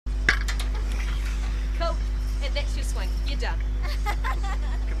That's your swing. You're done.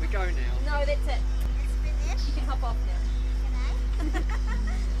 Can we go now? No, that's it. It's finished. You can hop off now. Can I?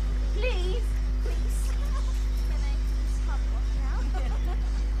 Please. Please. Can I please hop off now?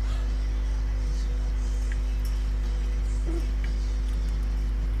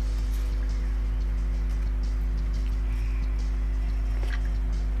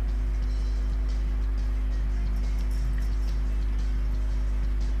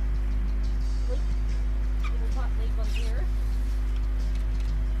 Little tight leave on here.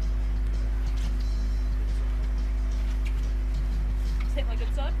 Is that my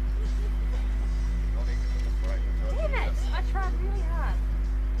good side? Damn it! I tried really hard.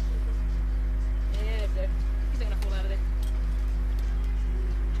 Yeah, dude. He's not gonna fall out of there.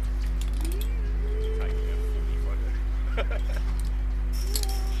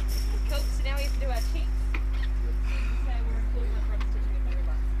 Cool, so now we have to do our checks. So we're recording my brother's teaching me very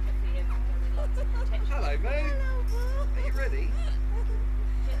much. If we have really lots of attachments. Hello, mate. Are you ready?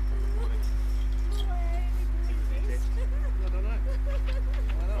 I don't know.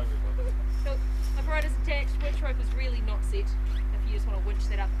 Cool. Operator's attached, winch rope is really not set. If you just want to winch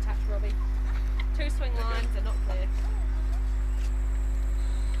that up a touch, Robbie. 2 swing lines are not clear.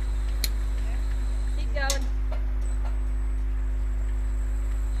 Keep going.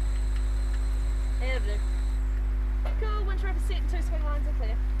 That'll do. Cool, winch rope is set and 2 swing lines are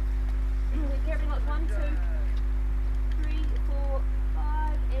clear. We're carrying like 1, 2, 3, 4,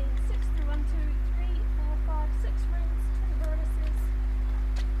 5, and 6 through 1, 2, 3, 4, 5, 6 rings to the vertices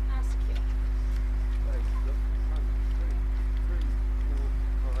are secure.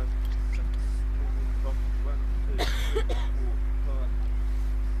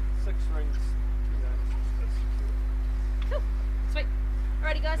 Cool. Sweet.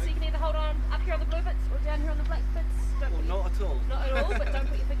 Alrighty guys, so you can either hold on up here on the blue bits or down here on the black bits. Don't Well, put your- not at all. not at all, but don't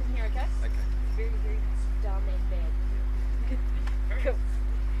put your fingers in here, okay? Okay. Very, very dumb and bad. Cool.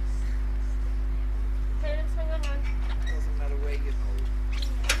 Turn and swing on one. Doesn't matter where you hold.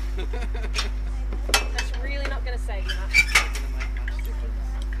 That's really not going to save you much. Not going to make much difference at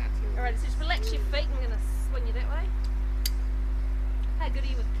all. Alright, so just relax your feet. I'm going to swing you that way. How good are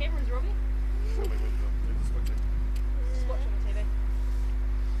you with cameras, Robbie? Just watch on the TV.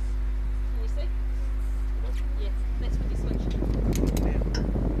 Can you see? Yeah, that's when you switch.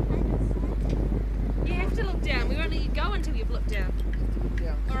 You have to look down. We won't let you go until you've looked down.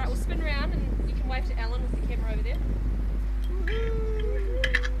 Yeah. Alright, we'll spin around and you can wave to Alan with the camera over there.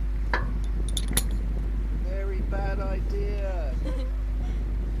 Very bad idea.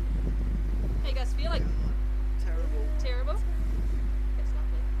 How you guys feeling? Terrible. Terrible? That's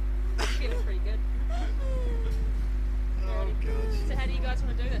lovely. Feeling pretty good. Oh, God. So how do you guys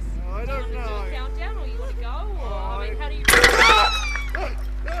want to do this? I Do you don't want to do know. a countdown or you want to go? Or, I mean, how do you...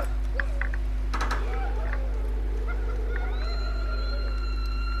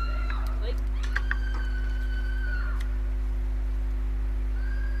 Lee?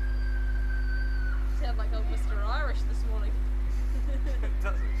 Sound like old Mr. Irish this morning. It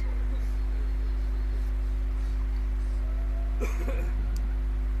does actually.